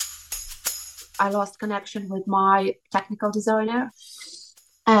I lost connection with my technical designer.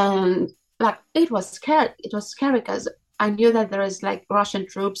 And like it was scary. It was scary because I knew that there is like Russian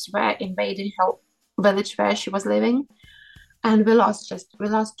troops were invading her village where she was living. And we lost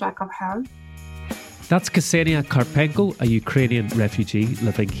track of her. That's Ksenia Karpenko, a Ukrainian refugee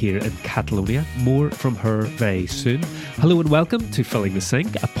living here in Catalonia. More from her very soon. Hello and welcome to Filling the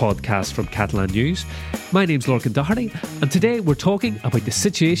Sink, a podcast from Catalan News. My name's Lorcan Doherty, and today we're talking about the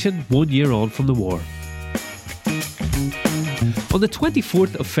situation 1 year on from the war. On the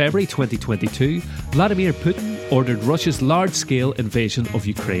 24th of February 2022, Vladimir Putin ordered Russia's large-scale invasion of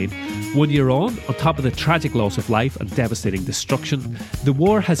Ukraine. 1 year on top of the tragic loss of life and devastating destruction, the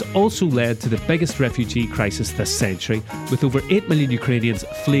war has also led to the biggest refugee crisis this century, with over 8 million Ukrainians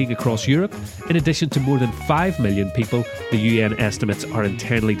fleeing across Europe, in addition to more than 5 million people the UN estimates are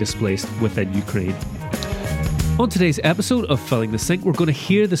internally displaced within Ukraine. On today's episode of Filling the Sink, we're going to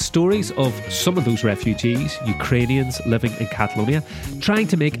hear the stories of some of those refugees, Ukrainians living in Catalonia, trying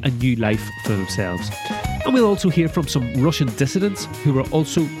to make a new life for themselves. And we'll also hear from some Russian dissidents who were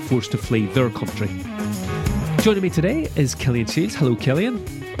also forced to flee their country. Joining me today is Killian Shields. Hello, Killian.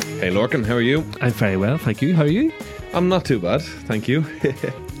 Hey, Lorcan, how are you? I'm very well, thank you. How are you? I'm not too bad, thank you.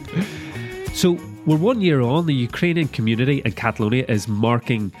 So, we're 1 year on. The Ukrainian community in Catalonia is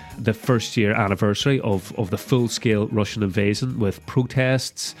marking the first year anniversary of the full-scale Russian invasion with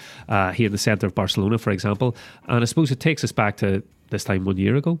protests here in the centre of Barcelona, for example. And I suppose it takes us back to this time 1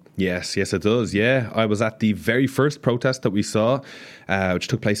 year ago. Yes, it does, yeah. I was at the very first protest that we saw, which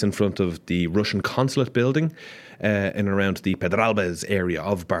took place in front of the Russian consulate building in and around the Pedralbes area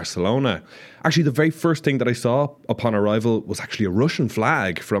of Barcelona. Actually, the very first thing that I saw upon arrival was actually a Russian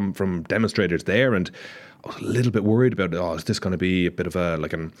flag from demonstrators there, and I was a little bit worried about, is this going to be a bit of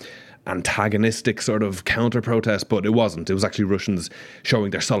an antagonistic sort of counter-protest? But it wasn't. It was actually Russians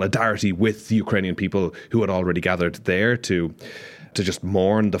showing their solidarity with the Ukrainian people who had already gathered there to just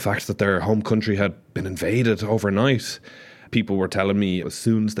mourn the fact that their home country had been invaded overnight. People were telling me as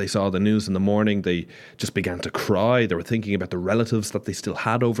soon as they saw the news in the morning, they just began to cry. They were thinking about the relatives that they still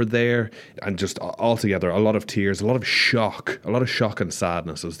had over there, and just altogether a lot of tears, a lot of shock and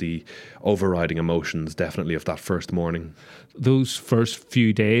sadness was the overriding emotions, definitely, of that first morning. Those first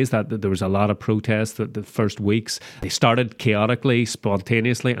few days, that there was a lot of protests. The first weeks, they started chaotically,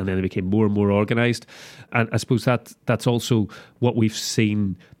 spontaneously, and then they became more and more organised. And I suppose that's also what we've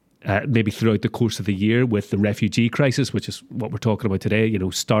seen maybe throughout the course of the year with the refugee crisis, which is what we're talking about today.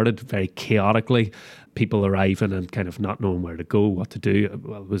 Started very chaotically, people arriving and kind of not knowing where to go, what to do.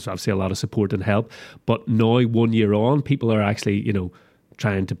 Well, there was obviously a lot of support and help. But now, 1 year on, people are actually,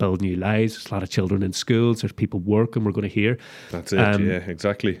 trying to build new lives. There's a lot of children in schools. There's people working, we're going to hear. That's it, yeah,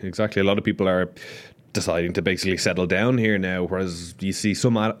 exactly. A lot of people are deciding to basically settle down here now, whereas you see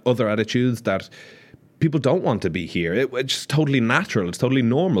some other attitudes that people don't want to be here. It's totally natural. It's totally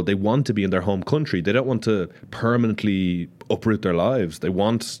normal. They want to be in their home country. They don't want to permanently uproot their lives. They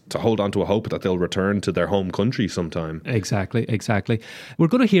want to hold on to a hope that they'll return to their home country sometime. Exactly. We're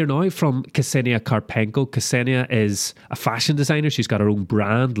going to hear now from Ksenia Karpenko. Ksenia is a fashion designer. She's got her own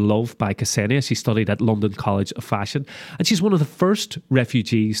brand, Loved by Ksenia. She studied at London College of Fashion. And she's one of the first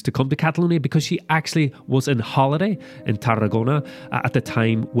refugees to come to Catalonia because she actually was in holiday in Tarragona at the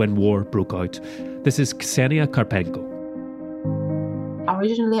time when war broke out. This is Ksenia Karpenko.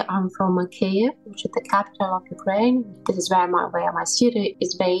 Originally, I'm from Kyiv, which is the capital of Ukraine. This is where my studio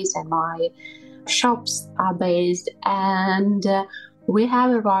is based and my shops are based. And we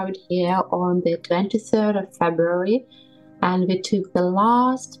have arrived here on the 23rd of February, and we took the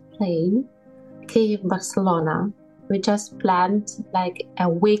last plane, Kyiv-Barcelona. We just planned like a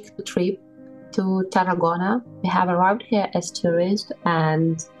week trip to Tarragona. We have arrived here as tourists,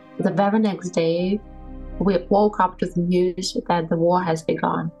 and the very next day, we woke up to the news that the war has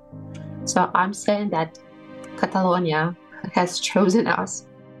begun. So I'm saying that Catalonia has chosen us.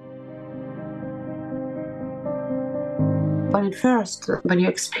 But at first, when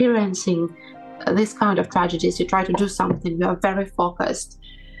you're experiencing this kind of tragedies, you try to do something. You are very focused.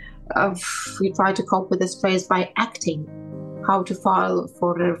 You try to cope with the stress by acting. How to file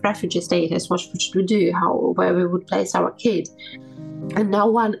for a refugee status, what should we do, where we would place our kid. And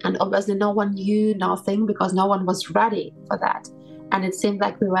obviously no one knew nothing because no one was ready for that. And it seemed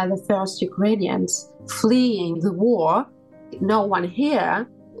like we were the first Ukrainians fleeing the war. No one here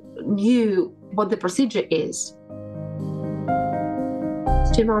knew what the procedure is.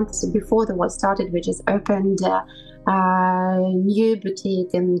 2 months before the war started, we just opened a new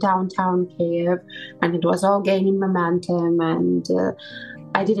boutique in downtown Kyiv, and it was all gaining momentum, and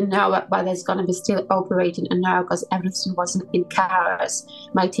I didn't know whether it's going to be still operating or no, because everything was in chaos.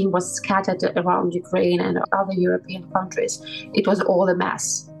 My team was scattered around Ukraine and other European countries. It was all a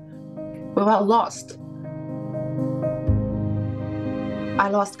mess. We were lost. I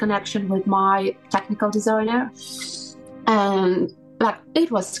lost connection with my technical designer, and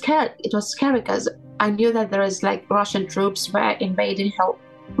it was scary. It was scary because I knew that there is Russian troops were invading her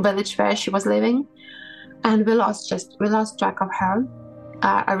village where she was living, and we lost track of her.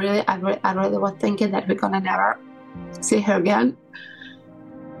 I really was thinking that we're gonna never see her again.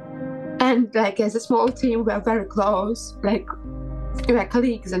 And as a small team, we are very close. We were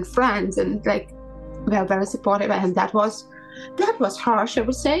colleagues and friends, and we are very supportive. And that was harsh, I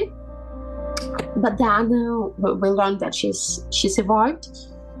would say. But then we learned that she survived.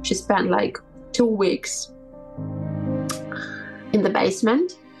 She spent 2 weeks in the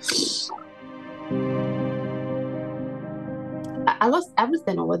basement. I lost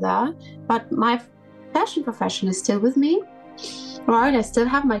everything over there, but my fashion profession is still with me, right? I still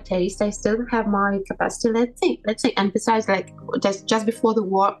have my taste. I still have my capacity. Let's see. And besides, just before the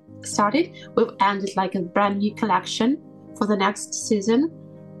war started, we've ended a brand new collection for the next season,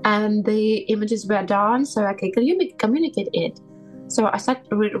 and the images were done, so I can communicate it. So I started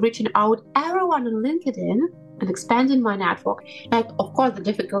reaching out everyone on LinkedIn and expanding my network. Of course, the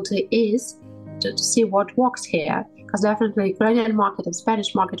difficulty is to see what works here, because definitely Ukrainian market and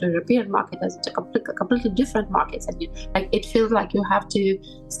Spanish market or European market is completely different markets, and it feels like you have to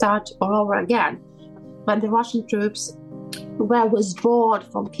start all over again. When the Russian troops were withdrawn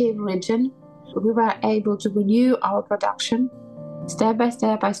from Kyiv region, we were able to renew our production. Step by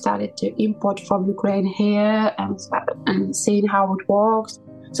step, I started to import from Ukraine here and seeing how it works.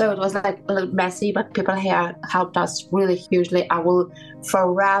 So it was a little messy, but people here helped us really hugely. I will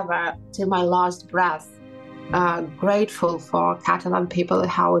forever, till my last breath, grateful for Catalan people,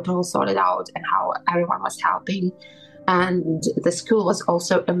 how it all sorted out and how everyone was helping. And the school was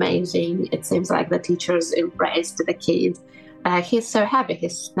also amazing. It seems like the teachers embraced the kid. He's so happy. He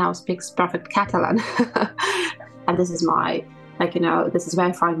now speaks perfect Catalan. And this is this is where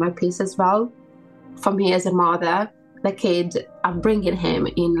I find my peace as well. For me as a mother, the kid, I'm bringing him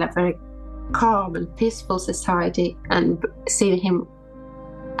in a very calm and peaceful society, and seeing him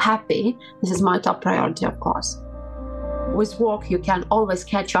happy, this is my top priority, of course. With work, you can always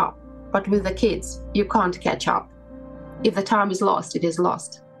catch up, but with the kids, you can't catch up. If the time is lost, it is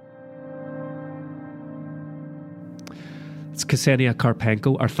lost. It's Ksenia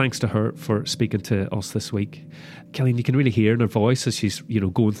Karpenko. Our thanks to her for speaking to us this week. Killian, you can really hear in her voice as she's,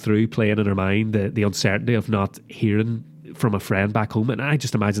 going through, playing in her mind, the uncertainty of not hearing from a friend back home. And I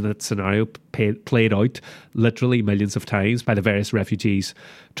just imagine that scenario played out literally millions of times by the various refugees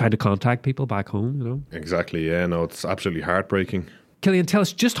trying to contact people back home, Exactly, yeah. No, it's absolutely heartbreaking. Killian, tell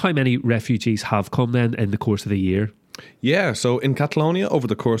us just how many refugees have come then in the course of the year? Yeah, so in Catalonia, over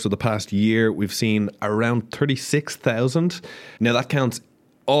the course of the past year, we've seen around 36,000. Now, that counts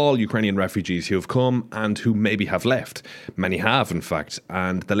all Ukrainian refugees who have come and who maybe have left. Many have, in fact.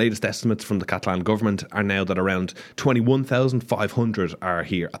 And the latest estimates from the Catalan government are now that around 21,500 are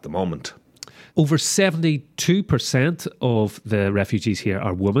here at the moment. Over 72% of the refugees here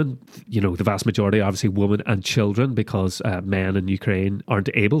are women. The vast majority are obviously women and children, because men in Ukraine aren't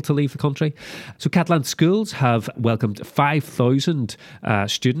able to leave the country. So Catalan schools have welcomed 5,000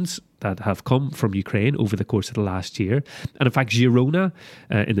 students that have come from Ukraine over the course of the last year. And in fact, Girona,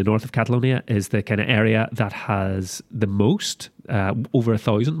 in the north of Catalonia, is the kind of area that has the most, over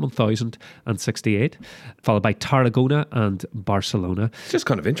 1,068, followed by Tarragona and Barcelona. It's just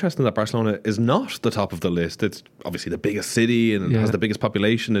kind of interesting that Barcelona is not the top of the list. It's obviously the biggest city and it has the biggest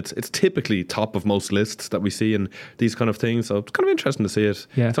population. It's typically top of most lists that we see in these kind of things. So it's kind of interesting to see it.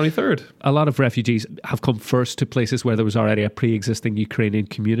 Yeah. It's only third. A lot of refugees have come first to places where there was already a pre-existing Ukrainian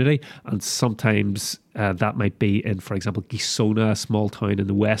community. And sometimes that might be in, for example, Guissona, a small town in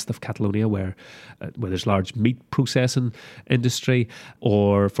the west of Catalonia where there's large meat processing industry,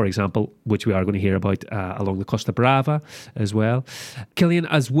 or, for example, which we are going to hear about along the Costa Brava as well. Killian,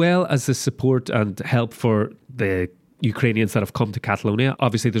 as well as the support and help for the Ukrainians that have come to Catalonia,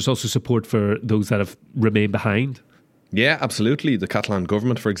 obviously there's also support for those that have remained behind. Yeah, absolutely. The Catalan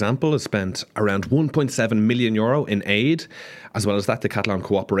government, for example, has spent around €1.7 million in aid. As well as that, the Catalan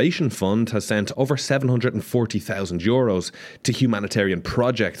Cooperation Fund has sent over €740,000 to humanitarian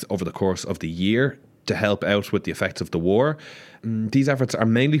projects over the course of the year to help out with the effects of the war. These efforts are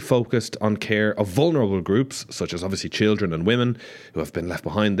mainly focused on care of vulnerable groups, such as obviously children and women who have been left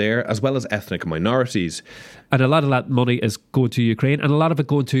behind there, as well as ethnic minorities. And a lot of that money is going to Ukraine, and a lot of it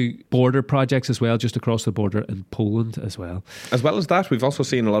going to border projects as well, just across the border in Poland as well. As well as that, we've also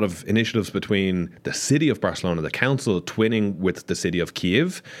seen a lot of initiatives between the city of Barcelona, the council, twinning with the city of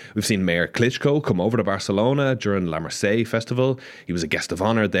Kiev. We've seen Mayor Klitschko come over to Barcelona during La Marseille festival. He was a guest of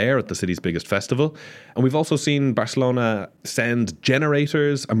honour there at the city's biggest festival. And we've also seen Barcelona send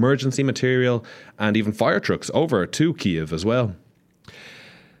generators, emergency material, and even fire trucks over to Kiev as well.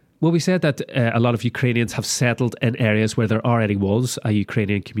 Well, we said that a lot of Ukrainians have settled in areas where there already was a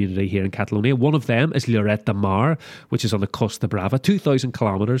Ukrainian community here in Catalonia. One of them is Lloret de Mar, which is on the Costa Brava, 2,000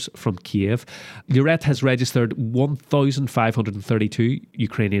 kilometres from Kiev. Lloret has registered 1,532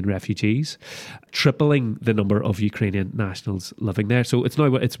 Ukrainian refugees, tripling the number of Ukrainian nationals living there. So it's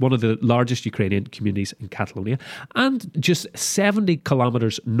one of the largest Ukrainian communities in Catalonia. And just 70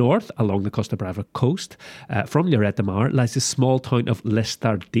 kilometres north along the Costa Brava coast from Lloret de Mar lies the small town of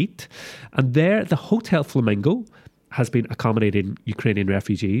Lestardit. And there, the Hotel Flamingo has been accommodating Ukrainian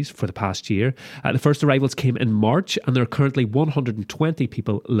refugees for the past year. The first arrivals came in March, and there are currently 120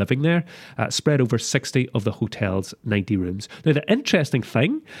 people living there, spread over 60 of the hotel's 90 rooms. Now, the interesting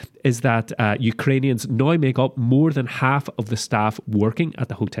thing is that Ukrainians now make up more than half of the staff working at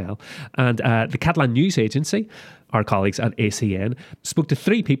the hotel. And the Catalan news agency, our colleagues at ACN, spoke to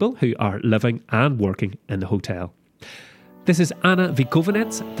 3 people who are living and working in the hotel. This is Anna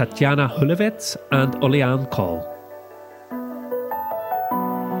Vikovanets, Tatiana Hulevets and Olian Kohl.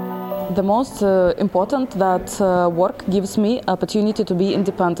 The most important that work gives me opportunity to be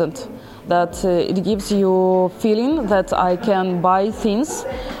independent. That it gives you feeling that I can buy things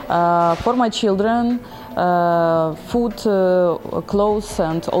for my children, food, clothes,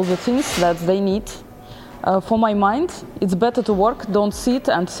 and all the things that they need. For my mind, it's better to work, don't sit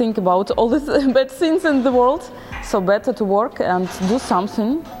and think about all the bad things in the world. So better to work and do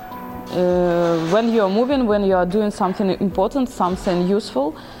something. When you are moving, when you are doing something important, something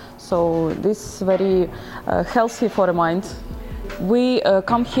useful. So this is very healthy for the mind. We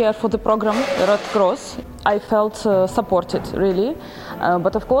come here for the program Red Cross. I felt supported, really.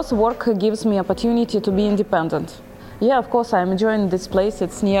 But of course, work gives me opportunity to be independent. Yeah, of course, I'm enjoying this place.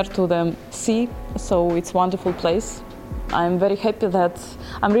 It's near to the sea, so it's a wonderful place. I'm very happy that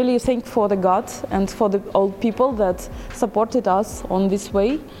I'm really thankful for the God and for the old people that supported us on this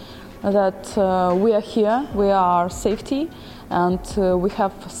way, that we are here, we are safety, and we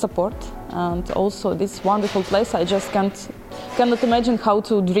have support. And also this wonderful place, I just cannot imagine how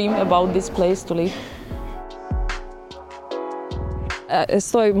to dream about this place to live.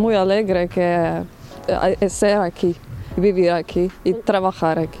 Estoy muy alegre que ser aquí. I'm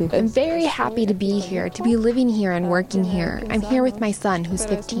very happy to be here, to be living here and working here. I'm here with my son, who's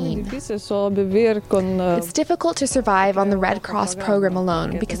 15. It's difficult to survive on the Red Cross program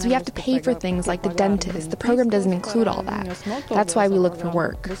alone because we have to pay for things like the dentist. The program doesn't include all that. That's why we look for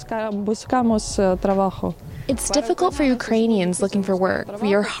work. It's difficult for Ukrainians looking for work.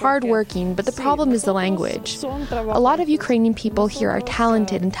 We are hardworking, but the problem is the language. A lot of Ukrainian people here are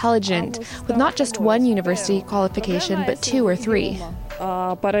talented, intelligent, with not just one university qualification, but 2 or 3.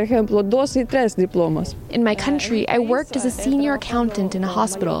 In my country, I worked as a senior accountant in a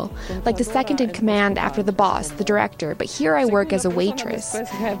hospital, like the second in command after the boss, the director, but here I work as a waitress.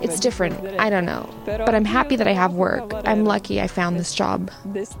 It's different, I don't know. But I'm happy that I have work. I'm lucky I found this job.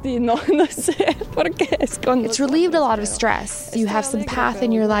 It's relieved a lot of stress. You have some path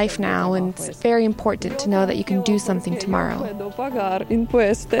in your life now, and it's very important to know that you can do something tomorrow.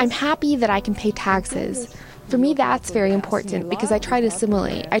 I'm happy that I can pay taxes. For me, that's very important because I try to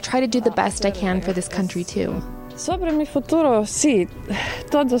assimilate. I try to do the best I can for this country too. As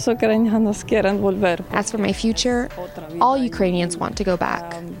for my future, all Ukrainians want to go back.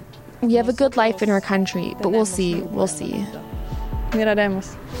 We have a good life in our country, but we'll see.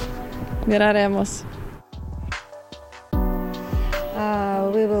 Miraremos.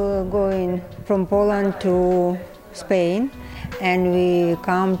 We will go in from Poland to Spain, and we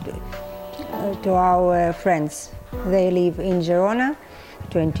come to our friends. They live in Girona,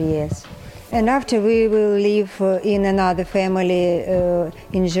 20 years. And after we will live in another family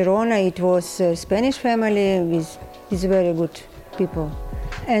in Girona. It was a Spanish family with very good people.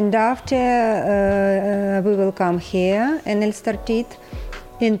 And after we will come here in Lestardit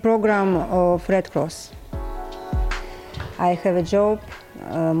in program of Red Cross. I have a job,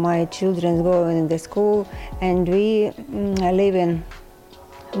 my children go in the school, and we live in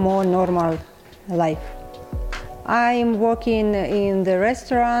more normal life. I'm working in the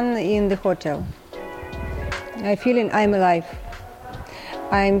restaurant, in the hotel. I feel I'm alive.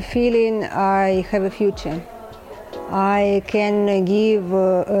 I'm feeling I have a future. I can give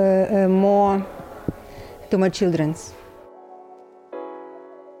more to my children.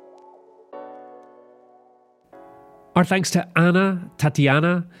 Our thanks to Anna,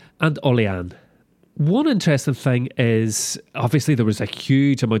 Tatiana and Oliane. One interesting thing is, obviously there was a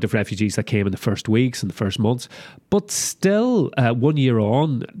huge amount of refugees that came in the first weeks and the first months, but still, 1 year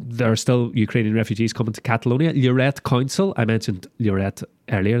on, there are still Ukrainian refugees coming to Catalonia. Lloret Council, I mentioned Lloret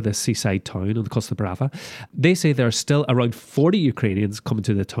earlier, the seaside town on the Costa Brava, they say there are still around 40 Ukrainians coming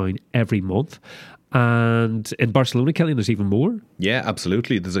to the town every month. And in Barcelona, Killian, there's even more? Yeah,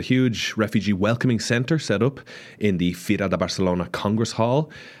 absolutely. There's a huge refugee welcoming centre set up in the Fira de Barcelona Congress Hall.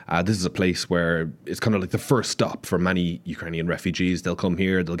 This is a place where it's kind of like the first stop for many Ukrainian refugees. They'll come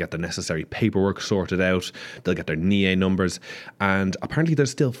here, they'll get the necessary paperwork sorted out, they'll get their NIE numbers. And apparently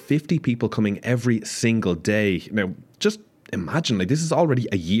there's still 50 people coming every single day. Now, just imagine, like, this is already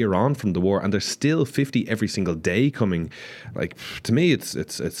a year on from the war and there's still 50 every single day coming. Like, to me, it's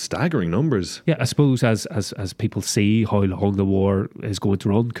staggering numbers. Yeah, I suppose as people see how long the war is going to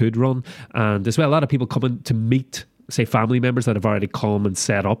run, could run, and as well, a lot of people coming to meet, say, family members that have already come and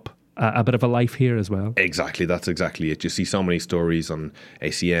set up a bit of a life here as well. Exactly, that's exactly it. You see so many stories on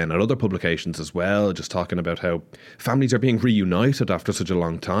ACN and other publications as well, just talking about how families are being reunited after such a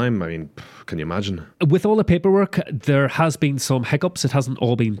long time. I mean, can you imagine? With all the paperwork, there has been some hiccups. It hasn't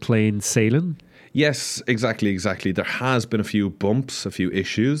all been plain sailing. Yes, exactly. There has been a few bumps, a few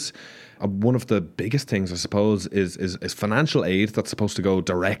issues. One of the biggest things, I suppose, is financial aid that's supposed to go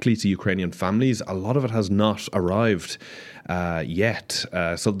directly to Ukrainian families. A lot of it has not arrived yet.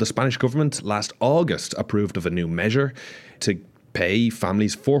 So the Spanish government last August approved of a new measure to pay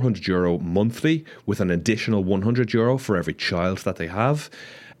families €400 monthly with an additional €100 for every child that they have.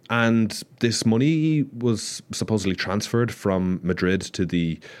 And this money was supposedly transferred from Madrid to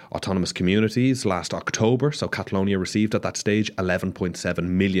the autonomous communities last October. So Catalonia received at that stage €11.7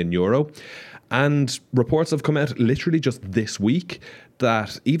 million. And reports have come out literally just this week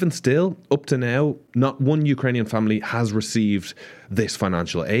that even still, up to now, not one Ukrainian family has received this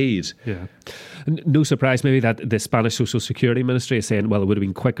financial aid. Yeah. No surprise maybe that the Spanish Social Security Ministry is saying, well, it would have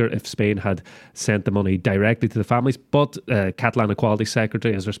been quicker if Spain had sent the money directly to the families. But Catalan Equality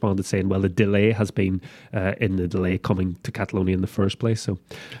Secretary has responded saying, well, the delay has been in the delay coming to Catalonia in the first place. So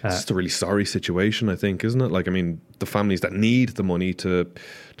it's just a really sorry situation, I think, isn't it? Like, I mean, the families that need the money to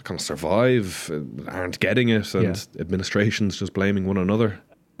kind of survive aren't getting it, and administration's just blaming one another.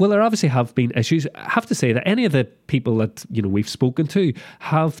 Well, there obviously have been issues. I have to say that any of the people that, you know, we've spoken to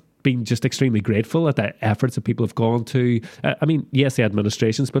have been just extremely grateful at the efforts that people have gone to. I mean, yes, the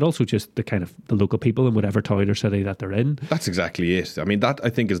administrations, but also just the kind of the local people in whatever town or city that they're in. That's exactly it. I mean, that I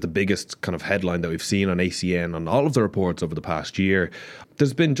think is the biggest kind of headline that we've seen on ACN on all of the reports over the past year.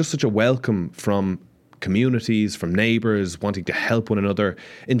 There's been just such a welcome from communities, from neighbours wanting to help one another.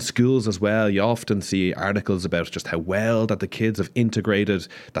 In schools as well, you often see articles about just how well that the kids have integrated,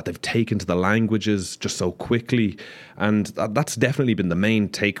 that they've taken to the languages just so quickly. And that's definitely been the main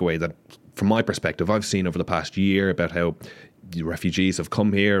takeaway that, from my perspective, I've seen over the past year about how refugees have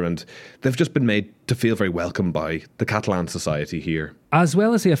come here and they've just been made to feel very welcome by the Catalan society here. As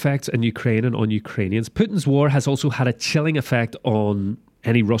well as the effects in Ukraine and on Ukrainians, Putin's war has also had a chilling effect on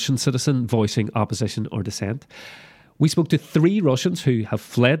any Russian citizen voicing opposition or dissent. We spoke to 3 Russians who have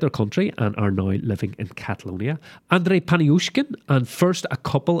fled their country and are now living in Catalonia. Andrei Paniushkin and first a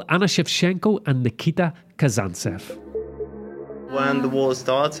couple, Anna Shevchenko and Nikita Kazantsev. When the war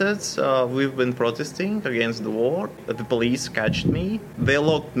started, we've been protesting against the war. The police catched me. They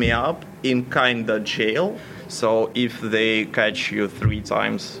locked me up in kinda jail. So if they catch you 3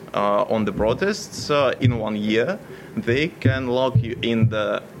 times on the protests in 1 year, they can lock you in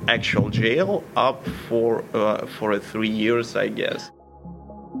the actual jail up for 3 years, I guess.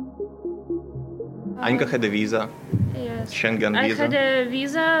 Anka had a visa. Yes. Schengen visa. I had a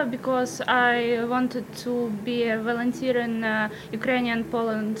visa because I wanted to be a volunteer in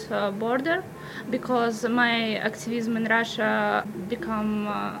Ukrainian-Poland border because my activism in Russia become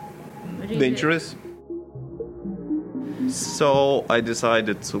really dangerous. So I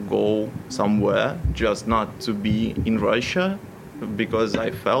decided to go somewhere, just not to be in Russia, because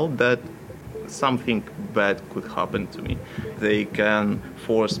I felt that something bad could happen to me. They can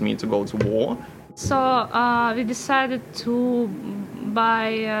force me to go to war. So we decided to buy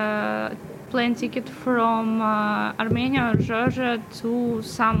a plane ticket from Armenia or Georgia to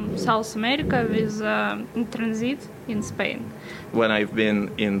some South America with transit in Spain. When I've been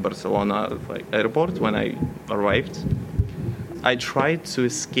in Barcelona airport, when I arrived, I tried to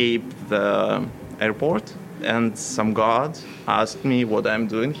escape the airport and some guard asked me what I'm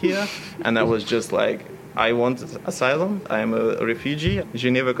doing here, and I was just like, I wanted asylum, I'm a refugee,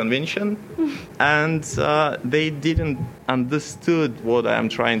 Geneva Convention, and they didn't understood what I'm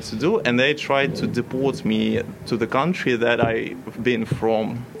trying to do, and they tried to deport me to the country that I've been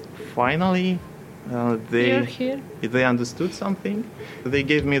from. Finally, they understood something. They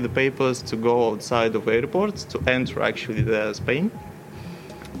gave me the papers to go outside of airport to enter actually Spain,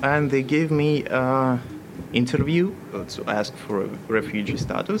 and they gave me interview to ask for a refugee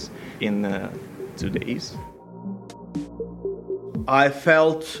status in 2 days. I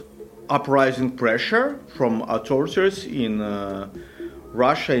felt uprising pressure from authorities in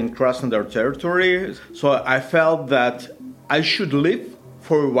Russia, in Krasnodar territory. So I felt that I should leave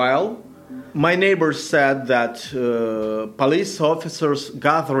for a while. My neighbors said that police officers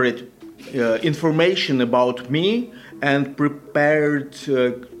gathered information about me and prepared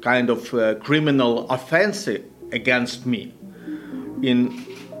kind of criminal offense against me. In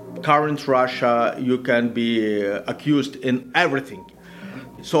current Russia, you can be accused in everything.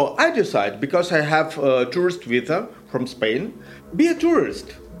 So I decided, because I have a tourist visa from Spain, be a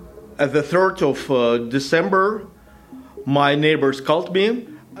tourist. At the 3rd of December, my neighbors called me.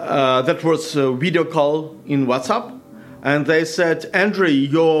 That was a video call in WhatsApp. And they said, Andrei,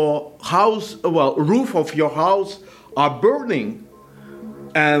 your house, roof of your house are burning.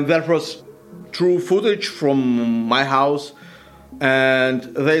 And that was true footage from my house. And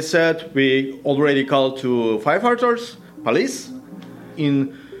they said, we already called to firefighters, police,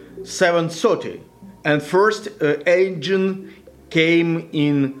 in 7:30. And first agent came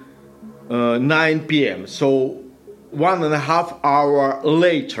in 9 p.m. So 1.5 hours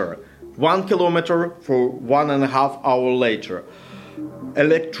later, 1 kilometer for 1.5 hours later.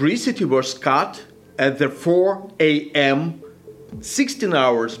 Electricity was cut at the 4 a.m., 16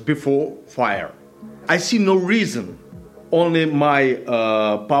 hours before fire. I see no reason, only my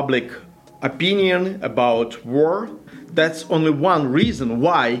public opinion about war. That's only one reason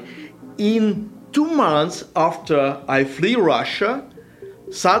why in 2 months after I flee Russia,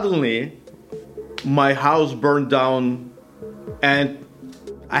 suddenly my house burned down and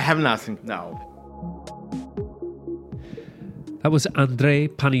I have nothing now. That was Andrei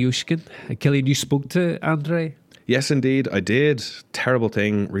Paniushkin. Killian, you spoke to Andrei? Yes, indeed, I did. Terrible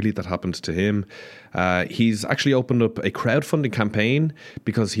thing, really, that happened to him. He's actually opened up a crowdfunding campaign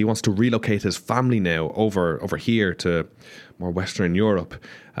because he wants to relocate his family now over here to more Western Europe.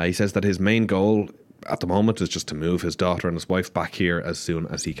 He says that his main goal at the moment is just to move his daughter and his wife back here as soon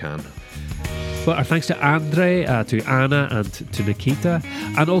as he can. Well, our thanks to Andrei, to Anna and to Nikita,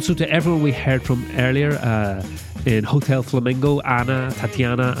 and also to everyone we heard from earlier in Hotel Flamingo, Anna,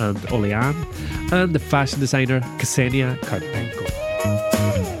 Tatiana and Olean, and the fashion designer Ksenia Karpenko.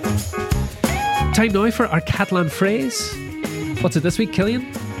 Time now for our Catalan phrase. What's it this week,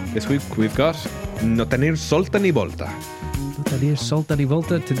 Killian? This week we've got no tener solta ni volta. No tener solta ni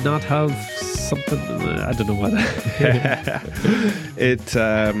volta, to not have something, I don't know what. It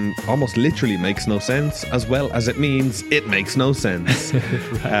almost literally makes no sense, as well as it means it makes no sense.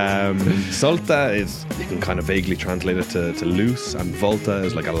 Right. Solta is, you can kind of vaguely translate it to loose, and volta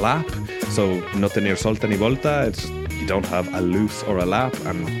is like a lap. So no tener solta ni volta, it's you don't have a loose or a lap.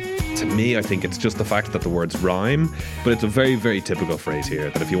 And to me, I think it's just the fact that the words rhyme, but it's a very, very typical phrase here,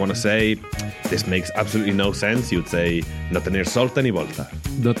 that if you want to say this makes absolutely no sense, you'd say no tener solta ni volta.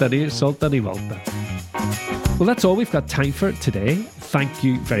 No tener solta ni volta. Well, that's all we've got time for today. Thank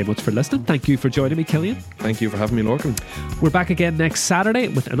you very much for listening. Thank you for joining me, Killian. Thank you for having me, Lorcan. We're back again next Saturday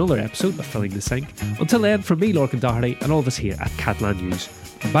with another episode of Filling the Sink. Until then, from me, Lorcan Doherty, and all of us here at Catalan News,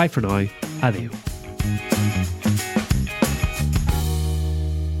 bye for now. Adieu.